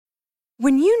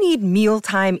When you need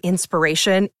mealtime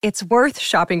inspiration, it's worth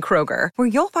shopping Kroger, where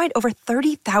you'll find over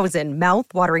 30,000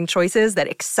 mouth-watering choices that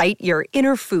excite your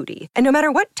inner foodie. And no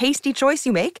matter what tasty choice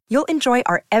you make, you'll enjoy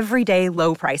our everyday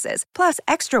low prices, plus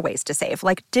extra ways to save,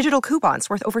 like digital coupons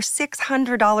worth over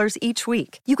 $600 each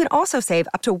week. You can also save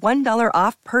up to $1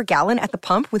 off per gallon at the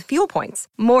pump with fuel points.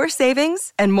 More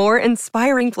savings and more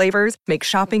inspiring flavors make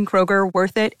shopping Kroger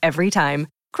worth it every time.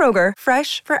 Kroger,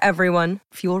 fresh for everyone.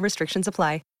 Fuel restrictions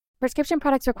apply. Prescription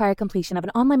products require completion of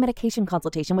an online medication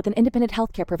consultation with an independent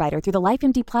healthcare provider through the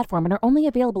LifeMD platform and are only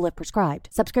available if prescribed.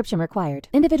 Subscription required.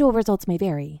 Individual results may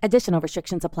vary. Additional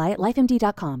restrictions apply at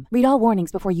lifemd.com. Read all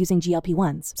warnings before using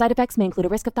GLP-1s. Side effects may include a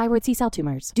risk of thyroid C-cell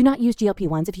tumors. Do not use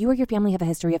GLP-1s if you or your family have a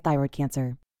history of thyroid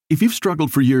cancer. If you've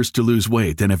struggled for years to lose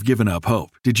weight and have given up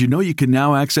hope, did you know you can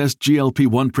now access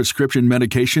GLP-1 prescription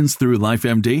medications through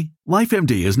LifeMD?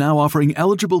 LifeMD is now offering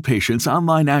eligible patients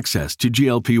online access to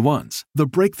GLP-1s, the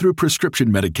breakthrough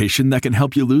prescription medication that can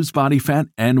help you lose body fat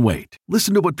and weight.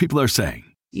 Listen to what people are saying.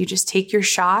 You just take your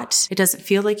shot. It doesn't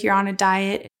feel like you're on a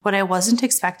diet. What I wasn't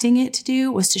expecting it to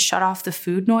do was to shut off the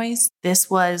food noise. This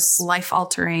was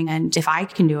life-altering, and if I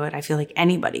can do it, I feel like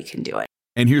anybody can do it.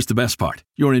 And here's the best part.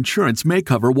 Your insurance may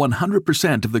cover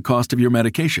 100% of the cost of your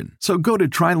medication. So go to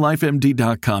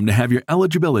trylifemd.com to have your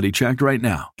eligibility checked right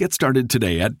now. Get started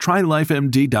today at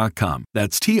trylifemd.com.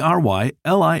 That's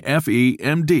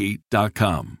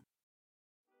TRYLIFEMD.com.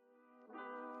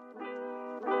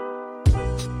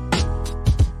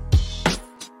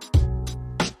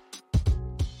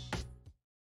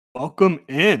 Welcome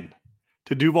in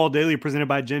to Duval Daily, presented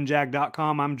by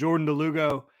GenJag.com. I'm Jordan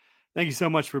DeLugo. Thank you so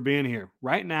much for being here.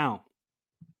 Right now,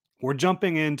 we're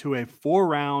jumping into a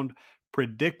 4-round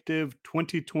predictive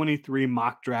 2023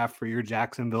 mock draft for your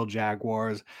Jacksonville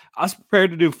Jaguars. I was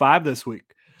prepared to do 5 this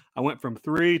week. I went from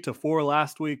 3 to 4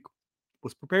 last week,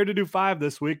 was prepared to do 5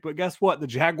 this week, but guess what? The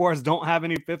Jaguars don't have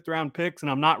any 5th-round picks,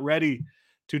 and I'm not ready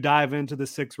to dive into the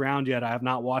 6th round yet. I have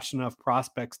not watched enough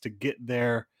prospects to get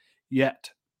there yet.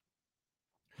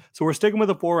 So we're sticking with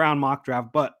a 4-round mock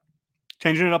draft, but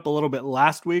changing it up a little bit.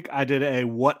 Last week, I did a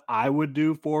what I would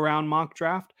do 4-round mock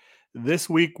draft. This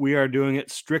week, we are doing it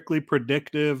strictly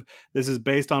predictive. This is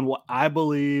based on what I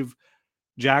believe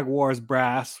Jaguars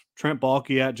brass, Trent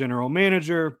Baalke at general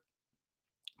manager,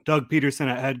 Doug Peterson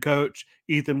at head coach,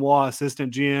 Ethan Waugh,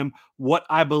 assistant GM, what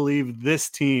I believe this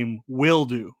team will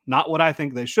do. Not what I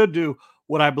think they should do,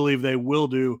 what I believe they will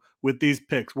do with these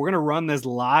picks. We're going to run this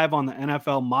live on the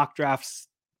NFL mock draft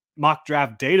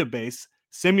database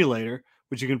simulator,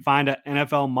 which you can find at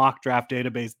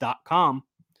nflmockdraftdatabase.com.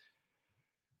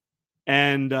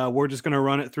 And we're just going to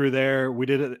run it through there. We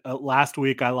did it last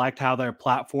week. I liked how their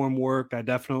platform worked. I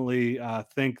definitely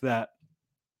think that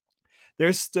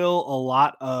there's still a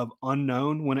lot of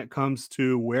unknown when it comes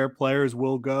to where players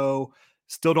will go.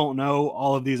 Still don't know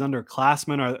all of these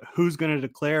underclassmen, or who's going to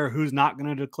declare, who's not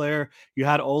going to declare. You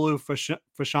had Olu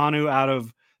Fashanu out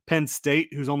of Penn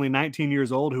State, who's only 19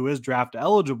 years old, who is draft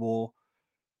eligible,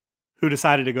 who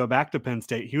decided to go back to Penn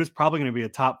State. He was probably going to be a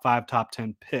top 5, top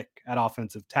 10 pick at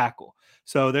offensive tackle.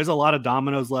 So there's a lot of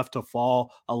dominoes left to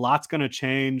fall. A lot's going to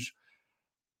change.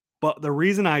 But the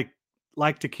reason I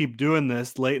like to keep doing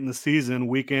this late in the season,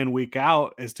 week in, week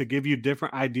out, is to give you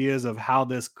different ideas of how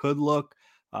this could look,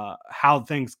 how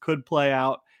things could play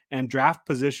out. And draft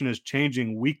position is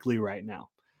changing weekly right now.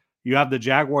 You have the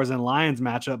Jaguars and Lions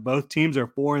matchup. Both teams are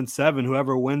 4-7.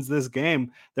 Whoever wins this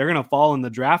game, they're going to fall in the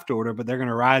draft order, but they're going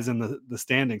to rise in the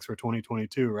standings for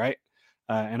 2022, right?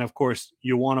 And of course,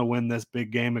 you want to win this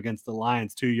big game against the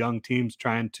Lions, 2 young teams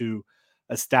trying to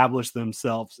establish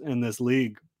themselves in this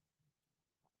league.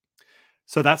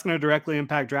 So that's going to directly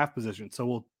impact draft position. So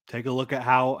we'll take a look at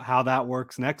how that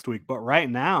works next week. But right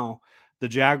now, the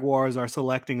Jaguars are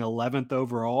selecting 11th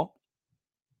overall.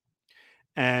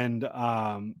 And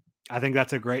I think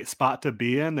that's a great spot to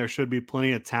be in. There should be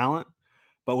plenty of talent.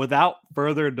 But without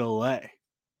further delay,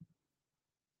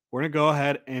 we're going to go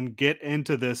ahead and get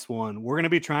into this one. We're going to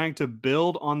be trying to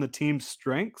build on the team's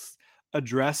strengths,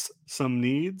 address some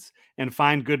needs, and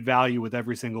find good value with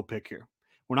every single pick here.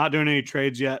 We're not doing any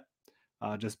trades yet,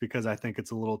 just because I think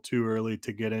it's a little too early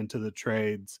to get into the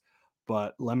trades.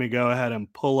 But let me go ahead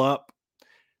and pull up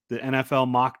the NFL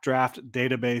mock draft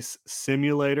database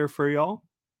simulator for y'all.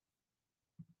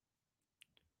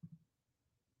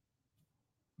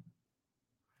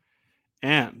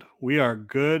 And we are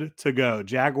good to go.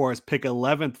 Jaguars pick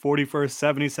 11th,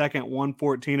 41st, 72nd,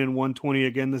 114, and 120.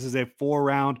 Again, this is a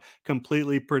 4-round,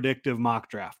 completely predictive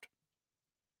mock draft.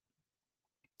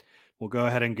 We'll go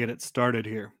ahead and get it started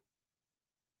here.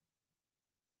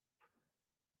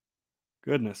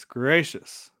 Goodness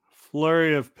gracious.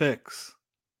 Flurry of picks.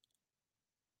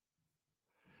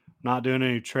 Not doing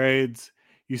any trades.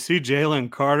 You see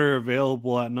Jalen Carter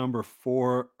available at number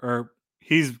 4, or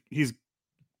he's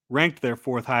ranked their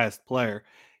 4th highest player.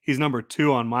 He's number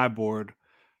 2 on my board,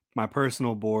 my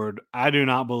personal board. I do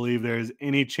not believe there's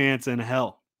any chance in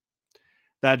hell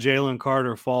that Jalen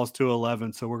Carter falls to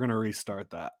 11, so we're going to restart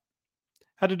that.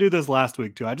 Had to do this last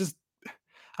week too.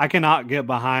 I cannot get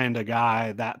behind a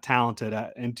guy that talented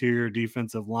at interior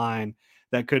defensive line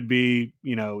that could be,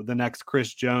 the next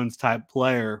Chris Jones type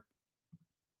player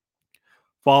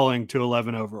falling to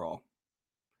 11 overall.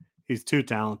 He's too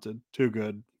talented, too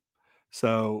good.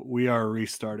 So we are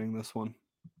restarting this one.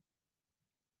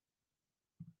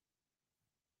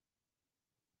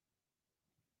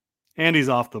 And he's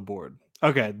off the board.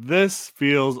 Okay, this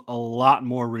feels a lot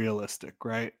more realistic,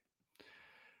 right?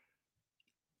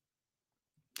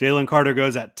 Jalen Carter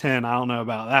goes at 10. I don't know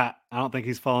about that. I don't think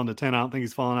he's fallen to 10. I don't think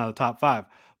he's fallen out of the top 5.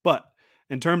 But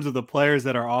in terms of the players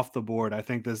that are off the board, I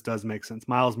think this does make sense.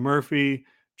 Myles Murphy,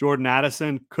 Jordan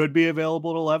Addison could be available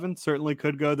at 11. Certainly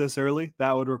could go this early.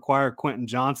 That would require Quentin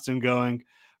Johnston going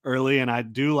early, and I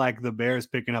do like the Bears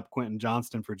picking up Quentin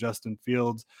Johnston for Justin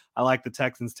Fields. I like the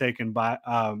Texans taking by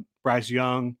Bryce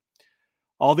Young.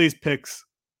 All these picks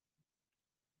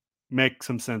make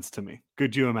some sense to me.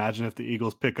 Could you imagine if the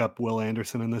Eagles pick up Will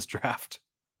Anderson in this draft?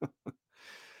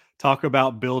 Talk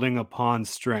about building upon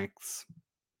strengths.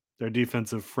 Their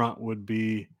defensive front would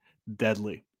be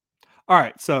deadly. All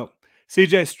right, so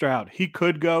CJ Stroud, he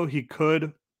could go. He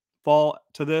could fall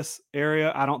to this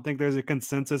area. I don't think there's a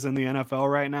consensus in the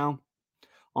NFL right now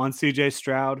on CJ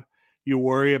Stroud. You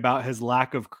worry about his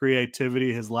lack of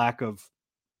creativity, his lack of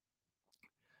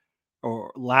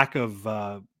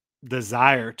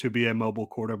desire to be a mobile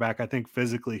quarterback. I think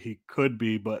physically he could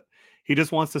be, but he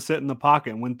just wants to sit in the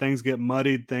pocket. And when things get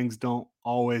muddied, things don't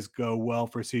always go well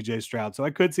for CJ Stroud. So I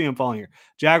could see him falling here.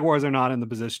 Jaguars are not in the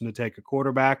position to take a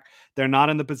quarterback. They're not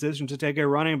in the position to take a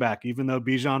running back, even though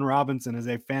Bijan Robinson is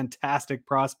a fantastic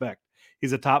prospect.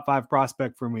 He's a top 5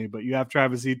 prospect for me, but you have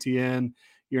Travis Etienne.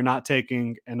 You're not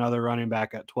taking another running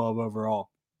back at 12 overall.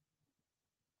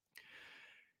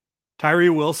 Tyree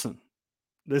Wilson.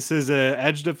 This is an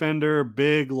edge defender,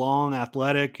 big, long,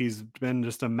 athletic. He's been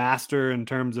just a master in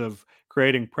terms of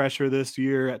creating pressure this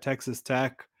year at Texas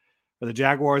Tech. Are the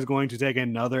Jaguars going to take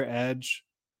another edge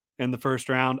in the first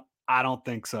round? I don't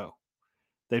think so.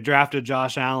 They drafted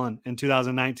Josh Allen in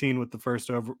 2019 with the first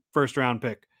round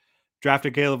pick.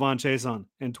 Drafted Kayvon Chason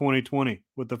in 2020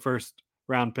 with the first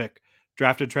round pick.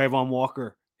 Drafted Trayvon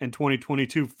Walker in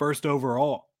 2022 first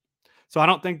overall. So I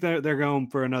don't think they're going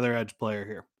for another edge player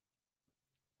here.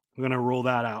 I'm going to rule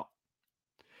that out.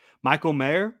 Michael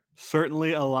Mayer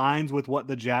certainly aligns with what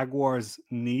the Jaguars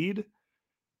need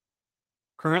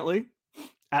currently.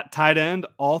 At tight end,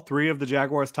 all 3 of the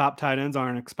Jaguars' top tight ends are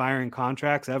in expiring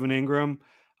contracts. Evan Ingram,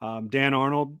 Dan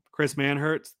Arnold, Chris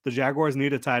Manhertz. The Jaguars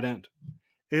need a tight end.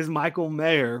 Is Michael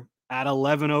Mayer at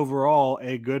 11 overall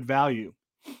a good value?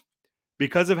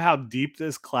 Because of how deep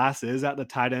this class is at the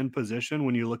tight end position,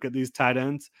 when you look at these tight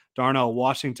ends, Darnell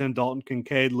Washington, Dalton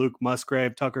Kincaid, Luke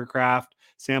Musgrave, Tucker Kraft,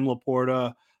 Sam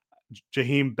Laporta,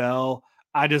 Jaheim Bell,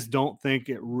 I just don't think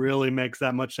it really makes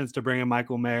that much sense to bring in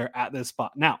Michael Mayer at this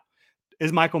spot. Now,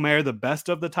 is Michael Mayer the best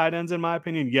of the tight ends in my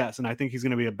opinion? Yes, and I think he's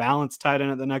going to be a balanced tight end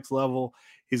at the next level.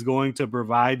 He's going to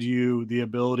provide you the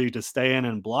ability to stay in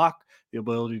and block, the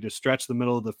ability to stretch the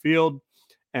middle of the field,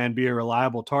 and be a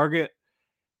reliable target.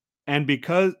 And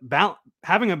because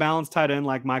having a balanced tight end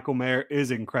like Michael Mayer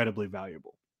is incredibly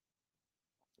valuable.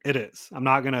 It is. I'm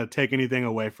not going to take anything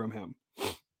away from him.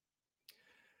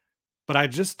 But I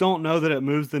just don't know that it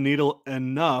moves the needle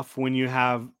enough when you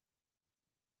have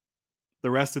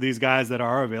the rest of these guys that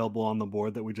are available on the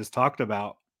board that we just talked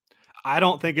about. I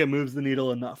don't think it moves the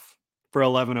needle enough for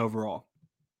 11 overall.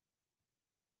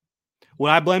 Would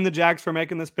I blame the Jags for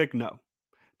making this pick? No.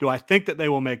 Do I think that they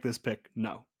will make this pick?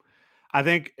 No. I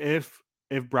think if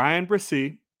Brian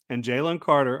Bresee and Jalen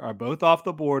Carter are both off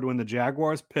the board when the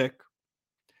Jaguars pick,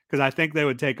 because I think they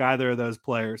would take either of those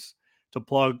players to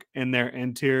plug in their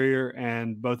interior,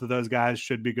 and both of those guys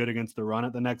should be good against the run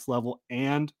at the next level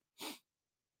and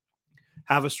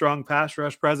have a strong pass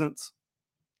rush presence.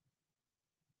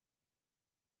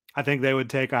 I think they would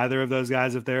take either of those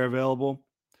guys if they're available.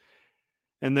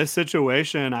 In this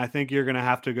situation, I think you're going to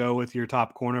have to go with your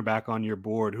top cornerback on your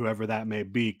board, whoever that may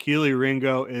be. Keely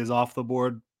Ringo is off the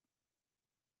board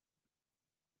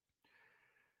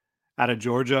out of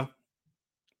Georgia,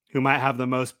 who might have the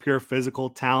most pure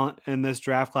physical talent in this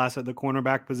draft class at the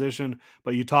cornerback position.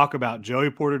 But you talk about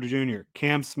Joey Porter Jr.,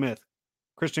 Cam Smith,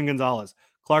 Christian Gonzalez,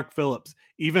 Clark Phillips,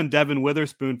 even Devin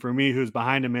Witherspoon for me, who's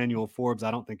behind Emmanuel Forbes. I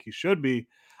don't think he should be.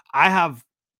 I have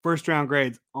first round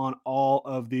grades on all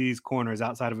of these corners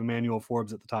outside of Emmanuel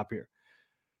Forbes at the top here.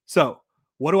 So,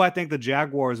 what do I think the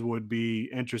Jaguars would be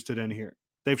interested in here?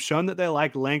 They've shown that they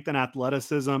like length and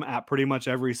athleticism at pretty much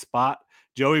every spot.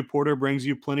 Joey Porter brings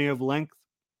you plenty of length,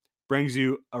 brings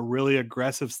you a really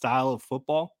aggressive style of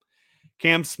football.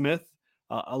 Cam Smith,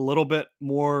 a little bit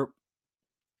more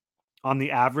on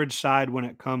the average side when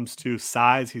it comes to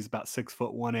size. He's about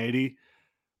 6'1", 180,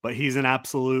 but he's an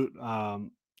absolute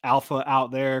alpha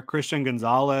out there. Christian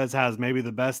Gonzalez has maybe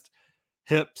the best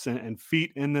hips and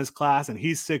feet in this class, and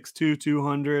he's 6'2",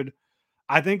 200.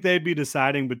 I think they'd be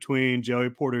deciding between Joey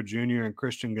Porter Jr. and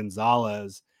Christian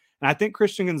Gonzalez. And I think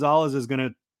Christian Gonzalez is going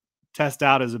to test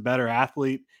out as a better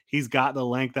athlete. He's got the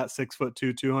length at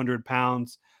 6'2", 200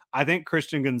 pounds. I think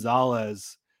Christian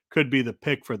Gonzalez could be the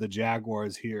pick for the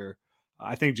Jaguars here.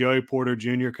 I think Joey Porter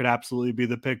Jr. could absolutely be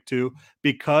the pick too,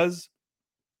 because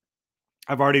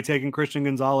I've already taken Christian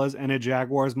Gonzalez in a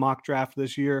Jaguars mock draft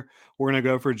this year. We're going to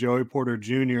go for Joey Porter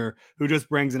Jr., who just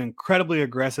brings an incredibly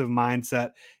aggressive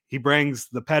mindset. He brings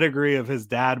the pedigree of his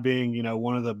dad being,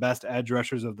 one of the best edge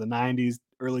rushers of the 90s,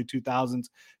 early 2000s.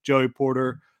 Joey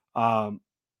Porter,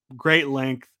 great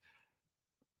length,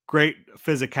 great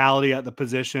physicality at the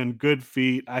position, good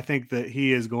feet. I think that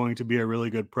he is going to be a really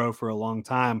good pro for a long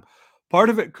time. Part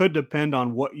of it could depend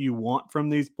on what you want from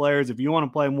these players. If you want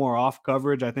to play more off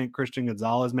coverage, I think Christian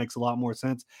Gonzalez makes a lot more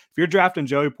sense. If you're drafting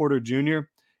Joey Porter Jr.,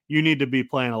 you need to be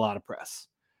playing a lot of press.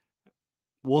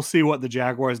 We'll see what the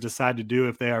Jaguars decide to do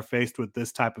if they are faced with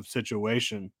this type of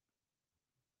situation.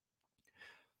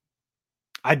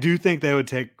 I do think they would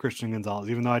take Christian Gonzalez,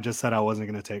 even though I just said I wasn't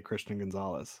going to take Christian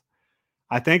Gonzalez.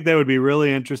 I think they would be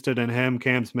really interested in him,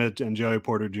 Cam Smith, and Joey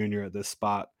Porter Jr. at this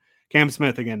spot. Cam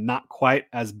Smith, again, not quite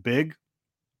as big.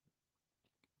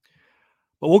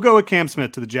 But we'll go with Cam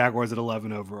Smith to the Jaguars at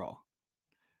 11 overall.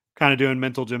 Kind of doing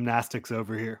mental gymnastics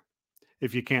over here,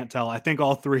 if you can't tell. I think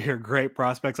all three are great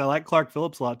prospects. I like Clark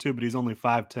Phillips a lot too, but he's only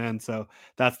 5'10", so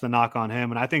that's the knock on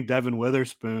him. And I think Devin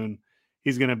Witherspoon,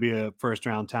 he's going to be a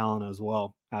first-round talent as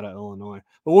well out of Illinois.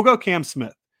 But we'll go Cam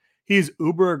Smith. He's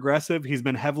uber aggressive. He's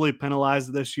been heavily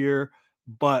penalized this year,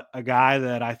 but a guy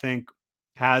that I think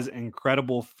has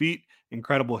incredible feet,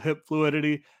 incredible hip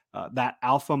fluidity, that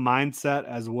alpha mindset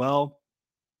as well.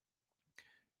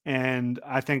 And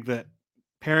I think that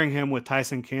pairing him with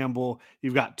Tyson Campbell,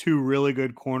 you've got two really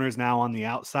good corners now on the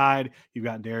outside. You've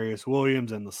got Darius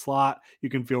Williams in the slot. You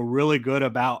can feel really good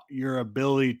about your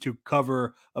ability to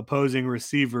cover opposing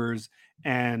receivers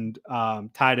and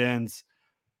tight ends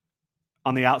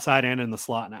on the outside and in the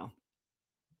slot now.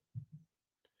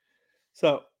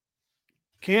 So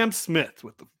Cam Smith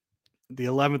with the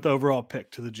 11th overall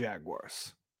pick to the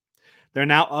Jaguars. They're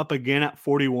now up again at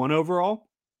 41 overall.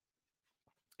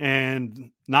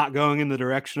 And not going in the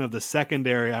direction of the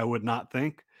secondary, I would not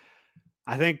think.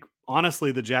 I think,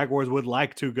 honestly, the Jaguars would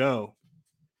like to go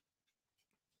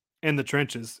in the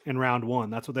trenches in round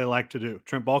one. That's what they like to do.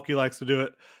 Trent Baalke likes to do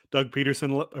it. Doug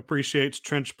Peterson appreciates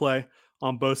trench play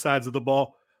on both sides of the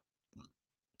ball.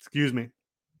 Excuse me.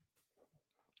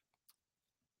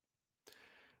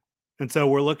 And so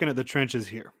we're looking at the trenches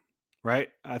here, right?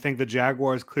 I think the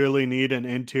Jaguars clearly need an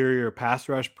interior pass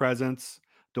rush presence.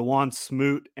 DeJuan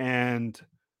Smoot and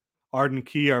Arden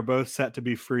Key are both set to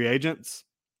be free agents.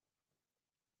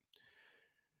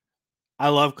 I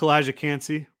love Kalijah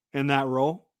Kancey in that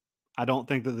role. I don't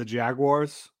think that the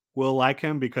Jaguars will like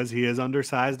him because he is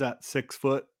undersized at 6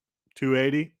 foot,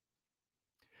 280.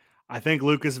 I think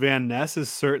Lucas Van Ness is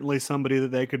certainly somebody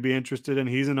that they could be interested in.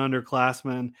 He's an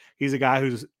underclassman. He's a guy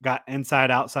who's got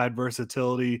inside-outside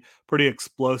versatility, pretty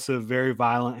explosive, very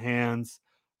violent hands.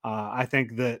 I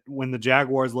think that when the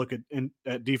Jaguars look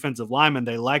at defensive linemen,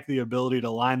 they like the ability to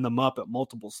line them up at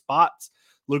multiple spots.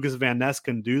 Lucas Van Ness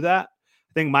can do that.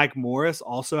 I think Mike Morris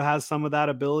also has some of that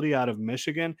ability out of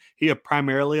Michigan. He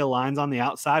primarily aligns on the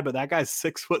outside, but that guy's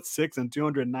 6'6" and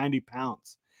 290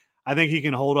 pounds. I think he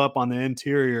can hold up on the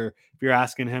interior if you're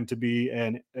asking him to be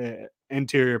an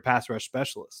interior pass rush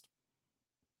specialist.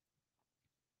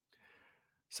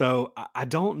 So I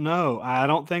don't know. I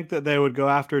don't think that they would go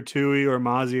after Tui or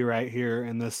Mozzie right here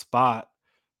in this spot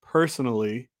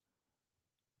personally.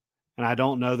 And I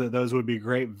don't know that those would be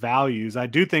great values. I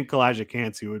do think Kalijah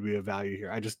Kancey would be a value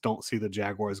here. I just don't see the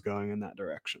Jaguars going in that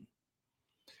direction.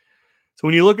 So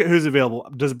when you look at who's available,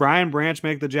 does Brian Branch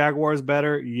make the Jaguars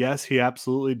better? Yes, he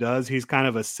absolutely does. He's kind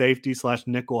of a safety /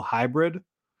 nickel hybrid.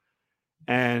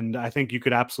 And I think you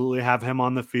could absolutely have him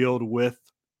on the field with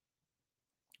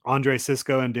Andre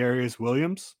Cisco and Darius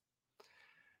Williams.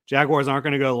 Jaguars aren't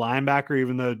going to go linebacker,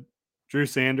 even though Drew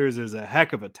Sanders is a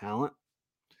heck of a talent.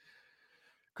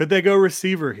 Could they go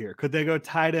receiver here? Could they go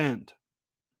tight end?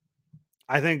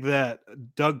 I think that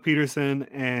Doug Peterson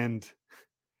and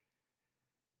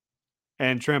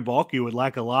Trent Baalke would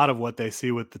like a lot of what they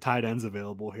see with the tight ends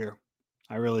available here.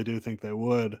 I really do think they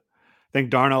would. I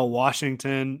think Darnell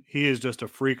Washington, he is just a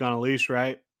freak on a leash,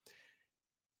 right?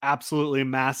 Absolutely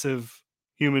massive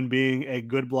human being, a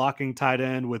good blocking tight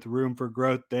end with room for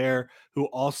growth there, who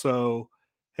also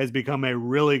has become a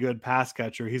really good pass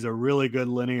catcher. He's a really good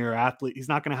linear athlete. He's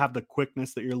not going to have the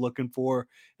quickness that you're looking for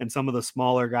in some of the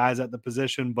smaller guys at the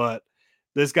position, but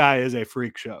this guy is a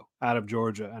freak show out of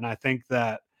Georgia. And I think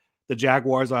that the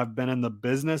Jaguars have been in the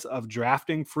business of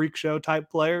drafting freak show type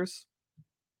players.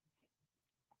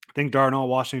 I think Darnell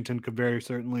Washington could very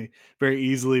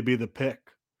easily be the pick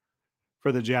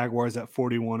for the Jaguars at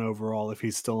 41 overall if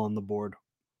he's still on the board.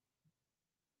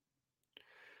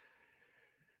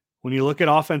 When you look at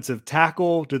offensive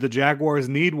tackle, do the Jaguars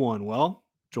need one? Well,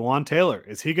 Jawan Taylor,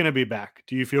 is he going to be back?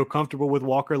 Do you feel comfortable with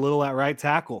Walker Little at right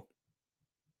tackle?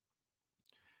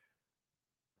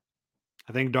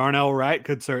 I think Darnell Wright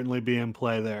could certainly be in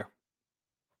play there,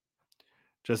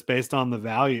 just based on the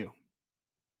value.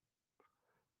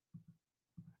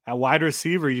 At wide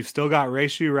receiver, you've still got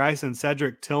Rashee Rice and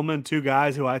Cedric Tillman, two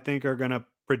guys who I think are going to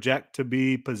project to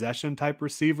be possession-type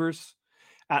receivers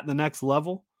at the next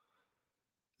level.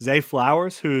 Zay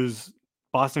Flowers, who's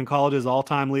Boston College's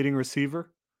all-time leading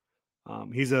receiver.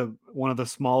 He's one of the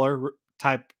smaller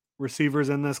type receivers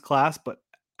in this class, but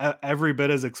every bit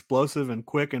as explosive and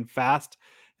quick and fast.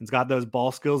 He's got those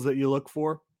ball skills that you look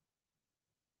for.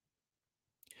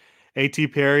 A.T.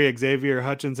 Perry, Xavier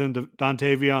Hutchinson,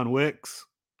 Dontavion Wicks,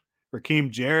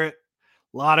 Rakeem Jarrett.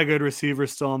 A lot of good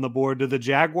receivers still on the board. Do the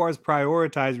Jaguars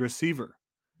prioritize receiver?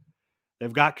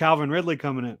 They've got Calvin Ridley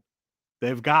coming in.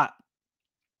 They've got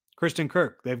Christian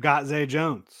Kirk. They've got Zay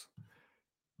Jones.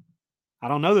 I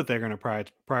don't know that they're going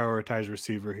to prioritize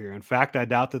receiver here. In fact, I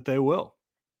doubt that they will.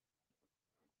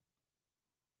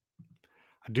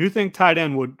 I do think tight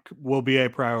end will be a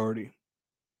priority.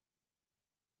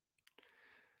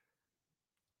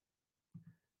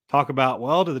 Talk about,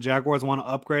 well, do the Jaguars want to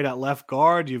upgrade at left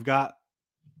guard? You've got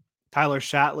Tyler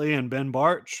Shatley and Ben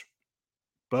Barch.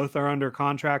 Both are under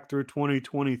contract through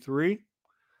 2023. I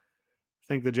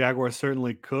think the Jaguars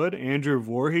certainly could. Andrew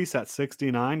Voorhees at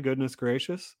 69, goodness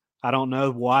gracious. I don't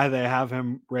know why they have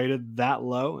him rated that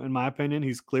low, in my opinion.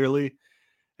 He's clearly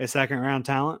a second-round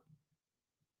talent.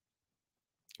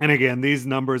 And again, these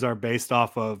numbers are based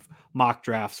off of mock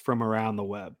drafts from around the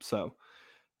web. So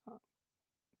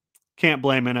can't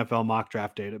blame NFL mock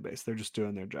draft database. They're just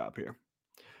doing their job here.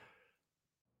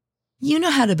 You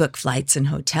know how to book flights and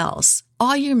hotels.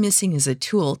 All you're missing is a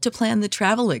tool to plan the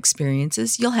travel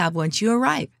experiences you'll have once you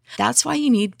arrive. That's why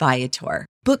you need Viator.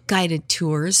 Book guided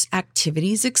tours,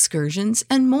 activities, excursions,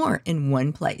 and more in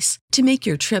one place to make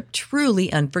your trip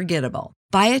truly unforgettable.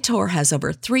 Viator has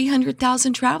over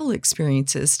 300,000 travel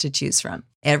experiences to choose from.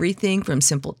 Everything from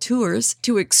simple tours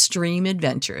to extreme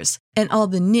adventures and all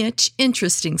the niche,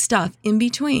 interesting stuff in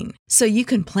between. So you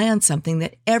can plan something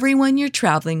that everyone you're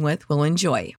traveling with will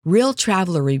enjoy. Real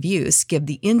traveler reviews give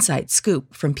the inside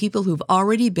scoop from people who've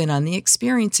already been on the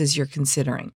experiences you're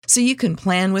considering. So you can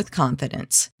plan with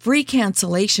confidence. Free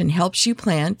cancellation helps you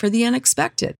plan for the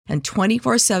unexpected. And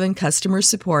 24/7 customer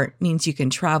support means you can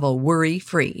travel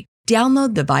worry-free.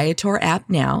 Download the Viator app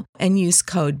now and use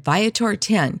code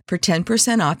Viator10 for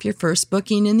 10% off your first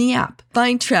booking in the app.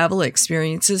 Find travel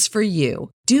experiences for you.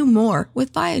 Do more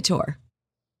with Viator.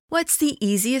 What's the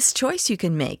easiest choice you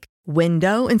can make?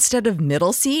 Window instead of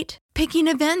middle seat? Picking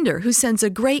a vendor who sends a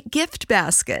great gift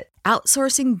basket?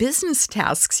 Outsourcing business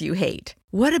tasks you hate?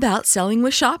 What about selling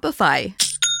with Shopify?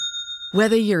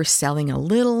 Whether you're selling a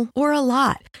little or a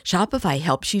lot, Shopify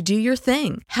helps you do your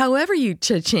thing, however you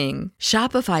cha-ching.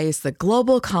 Shopify is the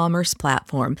global commerce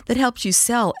platform that helps you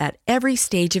sell at every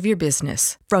stage of your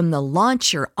business. From the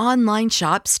launch your online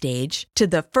shop stage to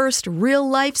the first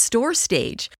real-life store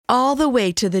stage, all the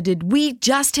way to the did we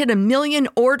just hit 1 million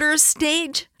orders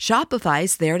stage.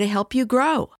 Shopify's there to help you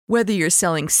grow. Whether you're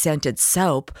selling scented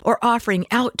soap or offering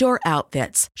outdoor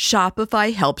outfits,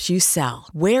 Shopify helps you sell.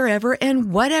 Wherever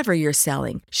and whatever you're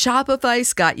selling,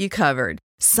 Shopify's got you covered.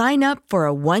 Sign up for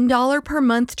a $1 per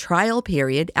month trial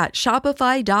period at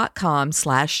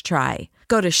shopify.com/try.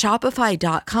 Go to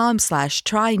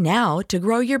shopify.com/try now to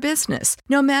grow your business,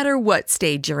 no matter what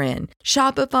stage you're in.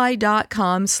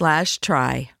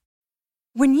 Shopify.com/try.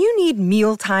 When you need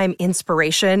mealtime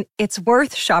inspiration, it's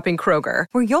worth shopping Kroger,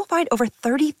 where you'll find over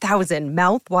 30,000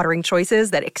 mouth-watering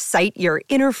choices that excite your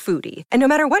inner foodie. And no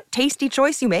matter what tasty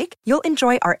choice you make, you'll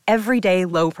enjoy our everyday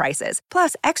low prices,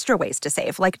 plus extra ways to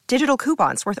save, like digital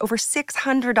coupons worth over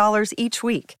 $600 each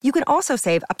week. You can also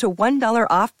save up to $1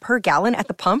 off per gallon at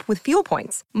the pump with fuel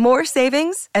points. More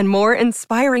savings and more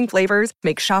inspiring flavors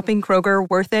make shopping Kroger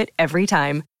worth it every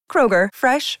time. Kroger,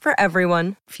 fresh for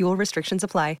everyone. Fuel restrictions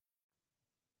apply.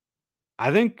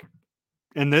 I think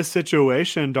in this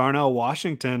situation, Darnell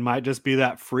Washington might just be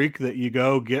that freak that you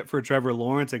go get for Trevor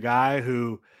Lawrence, a guy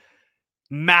who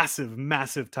massive,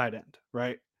 massive tight end,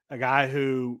 right? A guy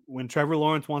who, when Trevor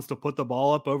Lawrence wants to put the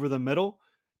ball up over the middle,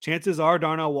 chances are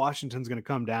Darnell Washington's going to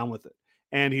come down with it.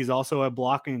 And he's also a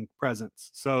blocking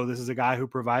presence. So this is a guy who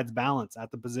provides balance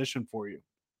at the position for you.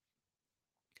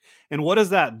 And what does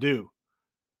that do?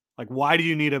 Like, why do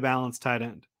you need a balanced tight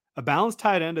end? A balanced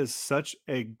tight end is such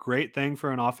a great thing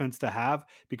for an offense to have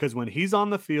because when he's on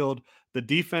the field, the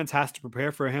defense has to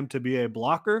prepare for him to be a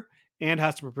blocker and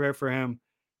has to prepare for him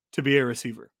to be a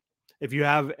receiver. If you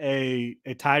have a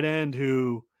tight end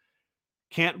who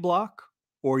can't block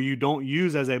or you don't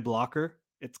use as a blocker,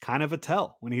 it's kind of a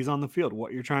tell when he's on the field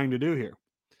what you're trying to do here.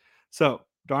 So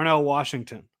Darnell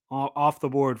Washington off the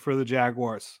board for the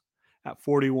Jaguars at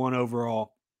 41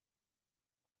 overall.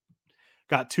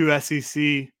 Got two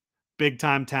SEC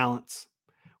big-time talents.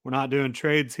 We're not doing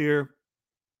trades here.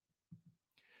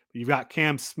 You've got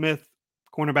Cam Smith,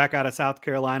 cornerback out of South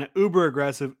Carolina, uber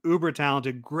aggressive, uber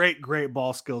talented, great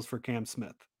ball skills for Cam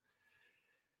Smith.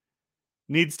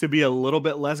 Needs to be a little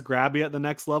bit less grabby at the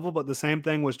next level, but the same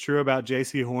thing was true about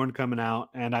J.C. Horn coming out,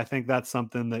 and I think that's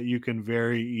something that you can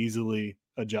very easily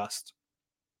adjust.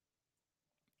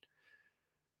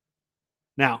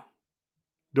 Now,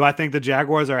 do I think the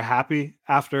Jaguars are happy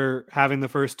after having the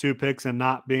first two picks and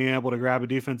not being able to grab a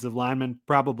defensive lineman?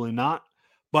 Probably not.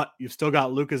 But you've still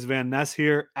got Lucas Van Ness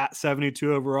here at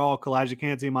 72 overall, Kalijah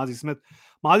Kancey, Mozzie Smith.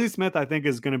 Mozzie Smith, I think,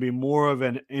 is going to be more of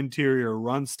an interior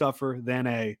run stuffer than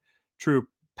a true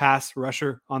pass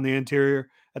rusher on the interior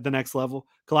at the next level.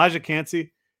 Kalijah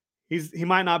Kancey, he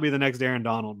might not be the next Aaron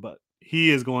Donald, but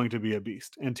he is going to be a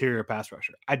beast, interior pass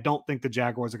rusher. I don't think the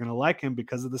Jaguars are going to like him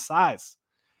because of the size.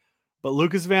 But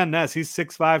Lucas Van Ness, he's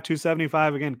 6'5",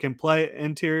 275, again, can play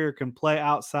interior, can play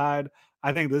outside.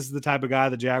 I think this is the type of guy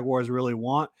the Jaguars really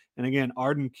want. And again,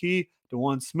 Arden Key,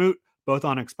 DeJuan Smoot, both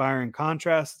on expiring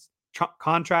contracts.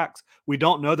 We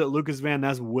don't know that Lucas Van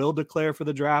Ness will declare for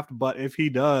the draft, but if he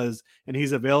does and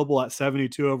he's available at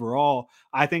 72 overall,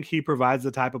 I think he provides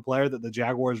the type of player that the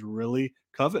Jaguars really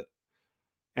covet.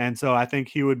 And so I think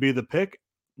he would be the pick,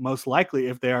 most likely,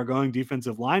 if they are going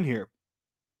defensive line here.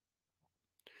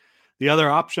 The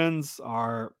other options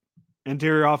are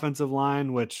interior offensive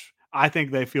line, which I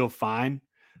think they feel fine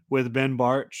with Ben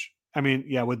Barch.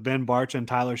 With Ben Barch and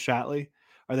Tyler Shatley.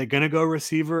 Are they going to go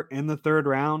receiver in the third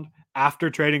round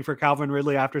after trading for Calvin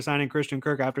Ridley, after signing Christian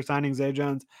Kirk, after signing Zay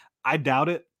Jones? I doubt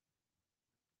it.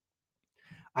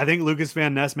 I think Lucas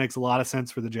Van Ness makes a lot of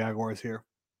sense for the Jaguars here.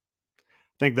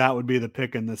 I think that would be the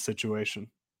pick in this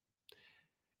situation.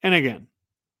 And again,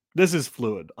 this is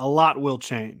fluid. A lot will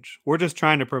change. We're just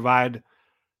trying to provide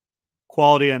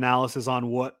quality analysis on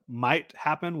what might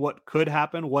happen, what could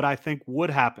happen, what I think would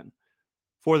happen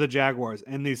for the Jaguars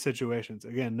in these situations.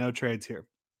 Again, no trades here.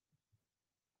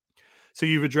 So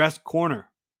you've addressed corner.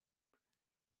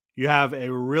 You have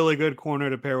a really good corner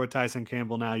to pair with Tyson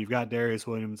Campbell now. You've got Darius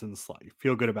Williams in the slot. You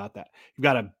feel good about that. You've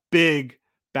got a big,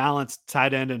 balanced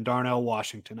tight end in Darnell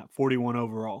Washington at 41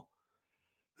 overall,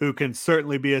 who can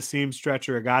certainly be a seam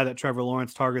stretcher, a guy that Trevor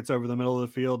Lawrence targets over the middle of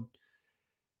the field.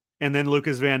 And then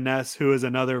Lucas Van Ness, who is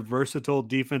another versatile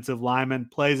defensive lineman,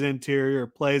 plays interior,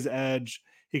 plays edge.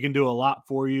 He can do a lot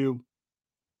for you.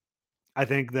 I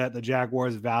think that the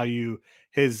Jaguars value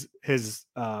his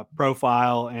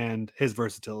profile and his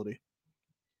versatility.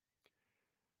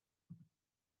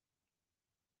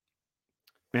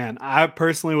 Man, I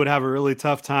personally would have a really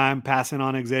tough time passing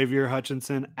on Xavier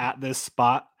Hutchinson at this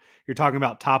spot. You're talking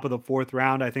about top of the fourth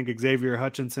round. I think Xavier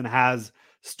Hutchinson has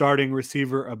starting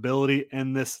receiver ability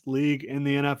in this league in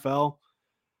the NFL.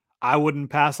 I wouldn't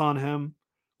pass on him.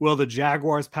 Will the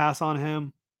Jaguars pass on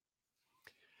him?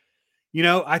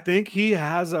 I think he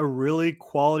has a really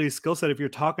quality skill set. If you're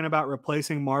talking about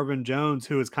replacing Marvin Jones,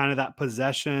 who is kind of that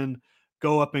possession,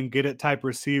 go up and get it type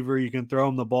receiver, you can throw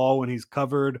him the ball when he's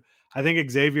covered. I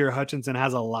think Xavier Hutchinson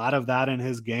has a lot of that in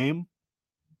his game.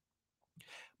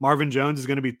 Marvin Jones is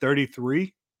going to be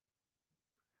 33.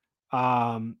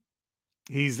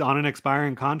 He's on an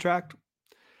expiring contract.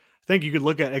 I think you could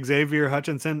look at Xavier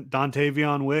Hutchinson,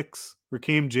 Dontavion Wicks,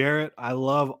 Raheem Jarrett. I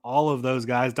love all of those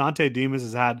guys. Dante Demas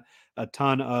has had a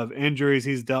ton of injuries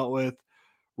he's dealt with.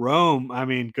 Rome, I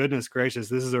mean, goodness gracious,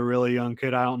 this is a really young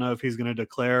kid. I don't know if he's going to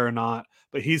declare or not,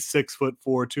 but he's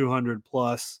 6'4", 200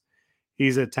 plus.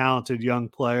 He's a talented young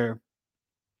player.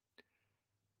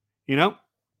 You know,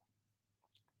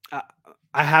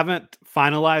 I haven't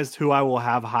finalized who I will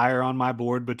have higher on my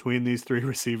board between these three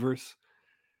receivers.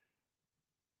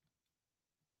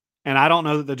 And I don't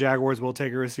know that the Jaguars will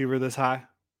take a receiver this high.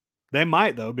 They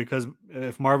might, though, because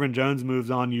if Marvin Jones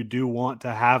moves on, you do want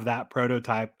to have that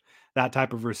prototype, that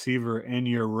type of receiver in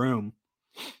your room.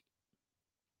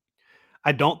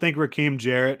 I don't think Raheem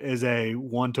Jarrett is a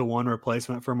one-to-one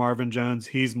replacement for Marvin Jones.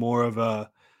 He's more of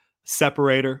a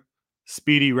separator,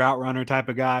 speedy route runner type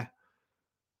of guy.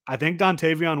 I think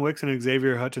Dontavion Wicks and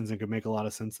Xavier Hutchinson could make a lot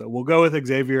of sense, though. We'll go with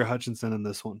Xavier Hutchinson in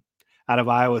this one out of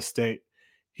Iowa State.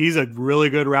 He's a really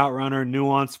good route runner,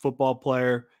 nuanced football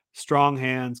player, strong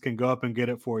hands, can go up and get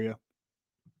it for you.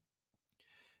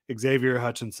 Xavier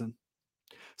Hutchinson.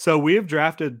 So we have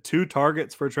drafted 2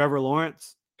 targets for Trevor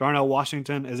Lawrence. Darnell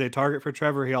Washington is a target for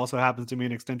Trevor. He also happens to be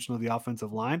an extension of the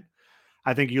offensive line.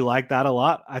 I think you like that a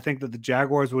lot. I think that the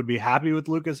Jaguars would be happy with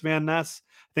Lucas Van Ness.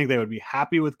 I think they would be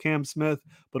happy with Cam Smith.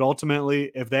 But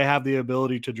ultimately, if they have the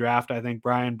ability to draft, I think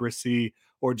Brian Brisee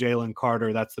or Jalen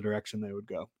Carter, that's the direction they would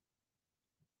go.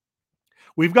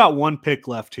 We've got 1 pick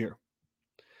left here.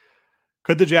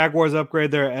 Could the Jaguars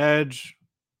upgrade their edge?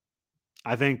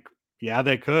 I think, yeah,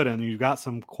 they could. And you've got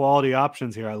some quality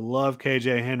options here. I love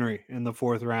KJ Henry in the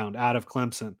 4th round out of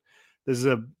Clemson. This is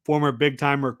a former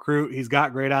big-time recruit. He's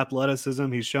got great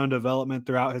athleticism. He's shown development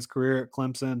throughout his career at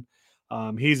Clemson.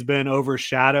 He's been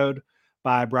overshadowed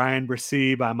by Brian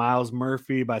Brisee, by Miles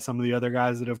Murphy, by some of the other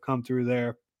guys that have come through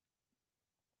there.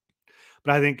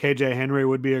 But I think KJ Henry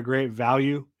would be a great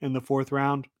value in the 4th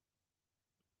round.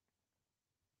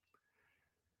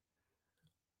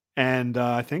 And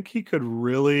I think he could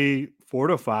really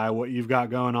fortify what you've got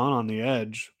going on the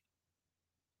edge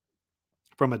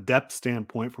from a depth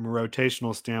standpoint, from a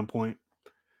rotational standpoint.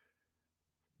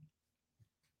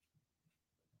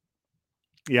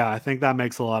 Yeah, I think that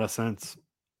makes a lot of sense.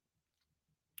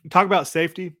 Talk about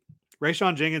safety.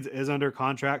 Rayshon Jenkins is under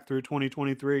contract through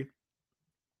 2023.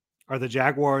 Are the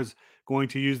Jaguars going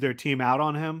to use their team out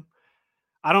on him?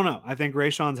 I don't know. I think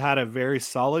Rayshon's had a very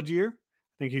solid year.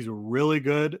 I think he's really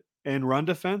good in run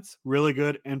defense, really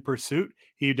good in pursuit.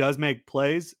 He does make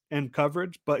plays in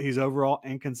coverage, but he's overall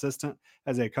inconsistent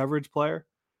as a coverage player.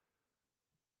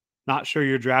 Not sure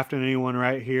you're drafting anyone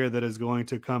right here that is going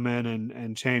to come in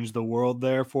and change the world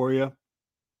there for you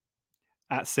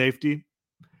at safety.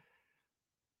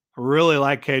 I really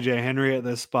like KJ Henry at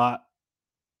this spot.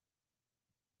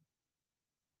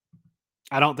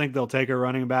 I don't think they'll take a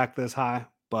running back this high,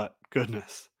 but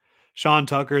goodness. Sean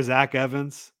Tucker, Zach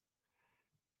Evans,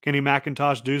 Kenny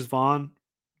McIntosh, Deuce Vaughn,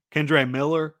 Kendre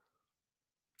Miller.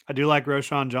 I do like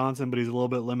Roschon Johnson, but he's a little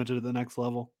bit limited at the next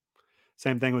level.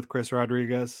 Same thing with Chris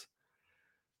Rodriguez.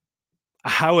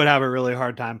 I would have a really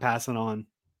hard time passing on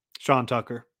Sean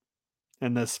Tucker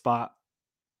in this spot,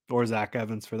 or Zach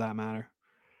Evans for that matter.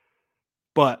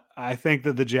 But I think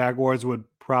that the Jaguars would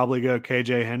probably go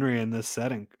KJ Henry in this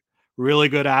setting. Really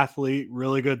good athlete,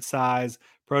 really good size,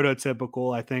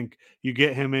 prototypical. I think you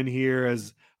get him in here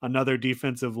as another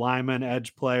defensive lineman,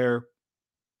 edge player,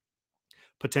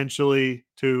 potentially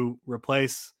to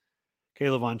replace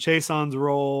Caleb Von Chason's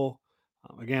role.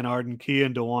 Again, Arden Key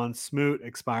and DeJuan Smoot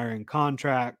expiring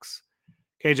contracts.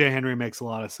 KJ Henry makes a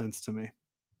lot of sense to me.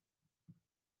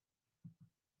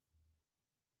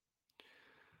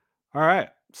 All right,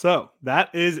 so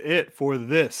that is it for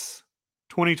this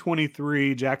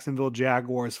 2023 Jacksonville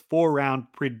Jaguars 4-round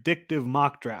predictive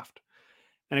mock draft.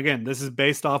 And again, this is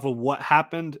based off of what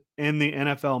happened in the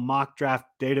NFL mock draft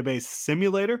database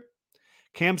simulator.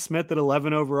 Cam Smith at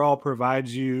 11 overall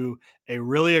provides you a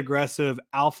really aggressive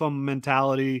alpha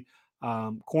mentality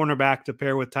cornerback to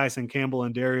pair with Tyson Campbell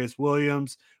and Darius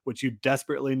Williams, which you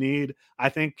desperately need. I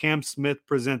think Cam Smith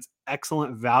presents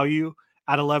excellent value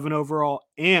at 11 overall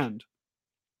and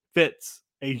fits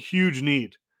a huge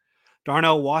need.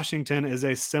 Darnell Washington is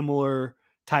a similar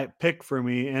type pick for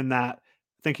me in that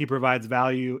I think he provides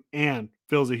value and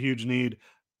fills a huge need.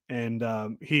 And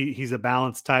he's a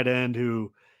balanced tight end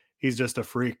who he's just a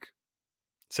freak.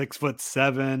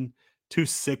 6'7",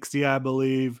 260, I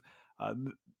believe.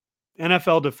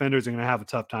 NFL defenders are going to have a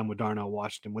tough time with Darnell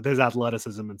Washington with his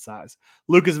athleticism and size.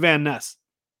 Lucas Van Ness,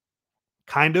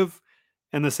 kind of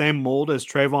in the same mold as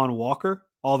Trayvon Walker,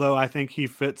 although I think he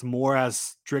fits more as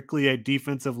strictly a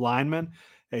defensive lineman,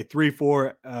 a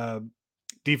 3-4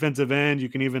 defensive end. You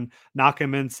can even knock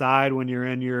him inside when you're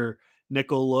in your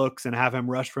nickel looks and have him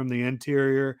rush from the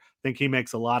interior. I think he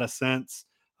makes a lot of sense.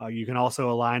 You can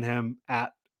also align him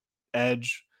at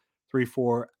edge,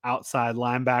 3-4 outside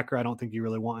linebacker. I don't think you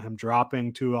really want him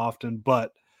dropping too often,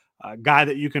 but a guy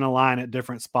that you can align at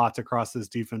different spots across this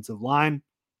defensive line.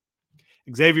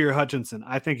 Xavier Hutchinson,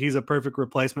 I think he's a perfect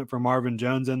replacement for Marvin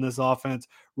Jones in this offense.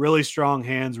 Really strong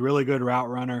hands, really good route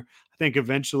runner. I think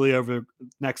eventually over the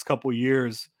next couple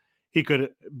years, he could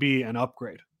be an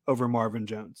upgrade over Marvin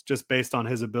Jones, just based on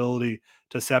his ability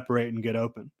to separate and get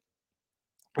open.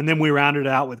 And then we rounded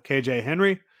it out with KJ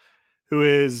Henry, who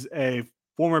is a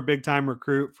former big-time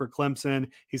recruit for Clemson.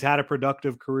 He's had a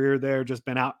productive career there, just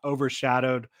been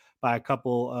overshadowed by a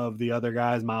couple of the other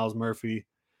guys, Miles Murphy,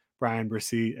 Brian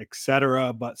Bresee,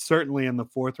 etc. But certainly in the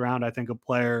 4th round, I think a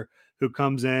player who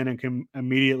comes in and can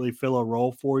immediately fill a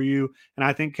role for you. And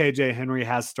I think KJ Henry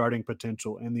has starting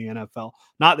potential in the NFL.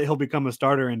 Not that he'll become a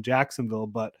starter in Jacksonville,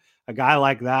 but a guy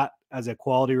like that as a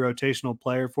quality rotational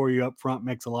player for you up front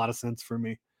makes a lot of sense for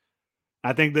me.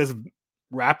 I think this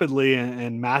rapidly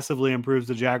and massively improves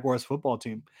the Jaguars football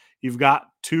team. You've got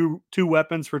two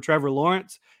weapons for Trevor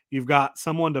Lawrence. You've got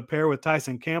someone to pair with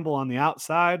Tyson Campbell on the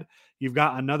outside. You've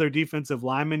got another defensive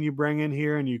lineman you bring in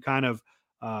here, and you kind of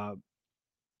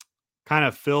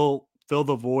fill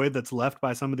the void that's left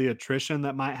by some of the attrition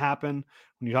that might happen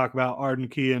when you talk about Arden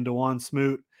Key and DeJuan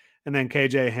Smoot, and then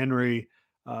KJ Henry,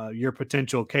 your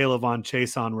potential Kayvon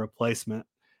Chason replacement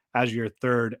as your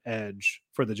 3rd edge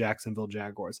for the Jacksonville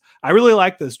Jaguars. I really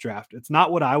like this draft. It's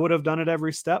not what I would have done at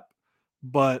every step,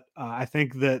 but I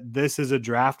think that this is a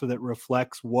draft that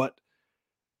reflects what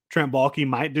Trent Baalke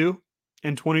might do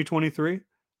in 2023.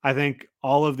 I think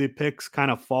all of the picks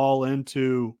kind of fall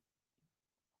into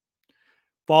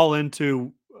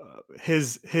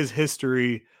his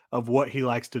history of what he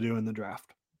likes to do in the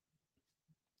draft.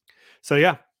 So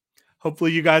yeah,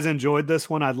 hopefully you guys enjoyed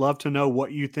this one. I'd love to know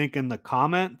what you think in the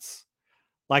comments.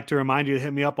 Like to remind you to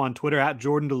hit me up on Twitter at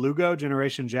Jordan DeLugo,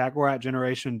 Generation Jaguar at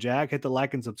Generation Jag. Hit the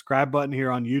like and subscribe button here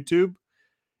on YouTube.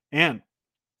 And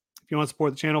if you want to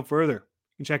support the channel further, you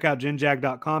can check out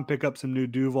genjag.com, pick up some new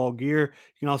Duval gear.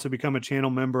 You can also become a channel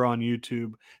member on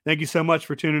YouTube. Thank you so much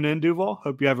for tuning in, Duval.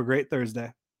 Hope you have a great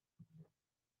Thursday.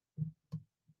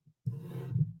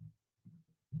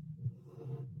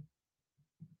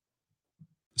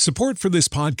 Support for this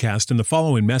podcast and the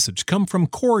following message come from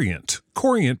Corient.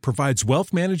 Corient provides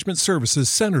wealth management services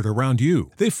centered around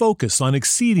you. They focus on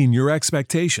exceeding your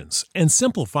expectations and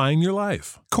simplifying your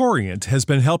life. Corient has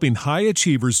been helping high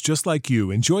achievers just like you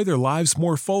enjoy their lives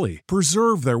more fully,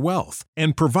 preserve their wealth,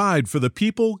 and provide for the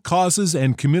people, causes,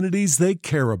 and communities they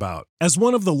care about. As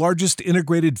one of the largest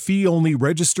integrated fee-only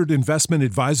registered investment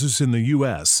advisors in the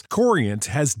U.S., Corient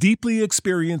has deeply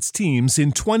experienced teams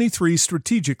in 23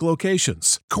 strategic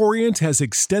locations. Corient has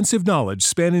extensive knowledge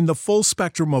spanning the full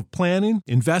spectrum of planning,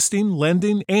 investing,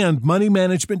 lending, and money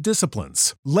management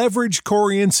disciplines. Leverage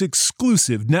Corient's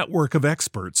exclusive network of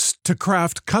experts to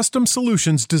craft custom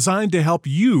solutions designed to help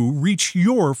you reach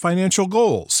your financial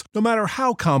goals, no matter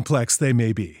how complex they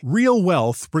may be. Real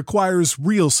wealth requires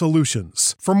real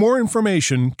solutions. For more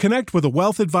information, connect with a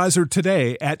wealth advisor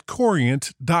today at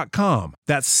Corient.com.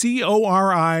 That's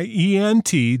Corient.com.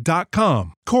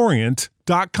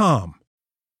 Corient.com.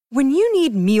 When you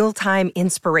need mealtime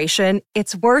inspiration,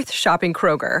 it's worth shopping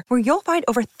Kroger, where you'll find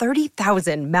over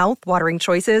 30,000 mouth-watering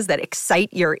choices that excite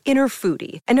your inner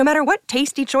foodie. And no matter what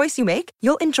tasty choice you make,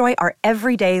 you'll enjoy our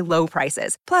everyday low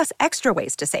prices, plus extra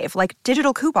ways to save, like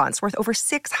digital coupons worth over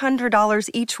 $600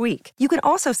 each week. You can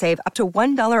also save up to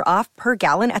 $1 off per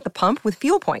gallon at the pump with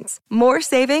fuel points. More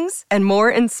savings and more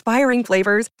inspiring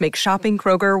flavors make shopping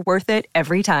Kroger worth it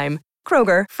every time.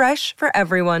 Kroger, fresh for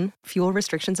everyone. Fuel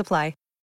restrictions apply.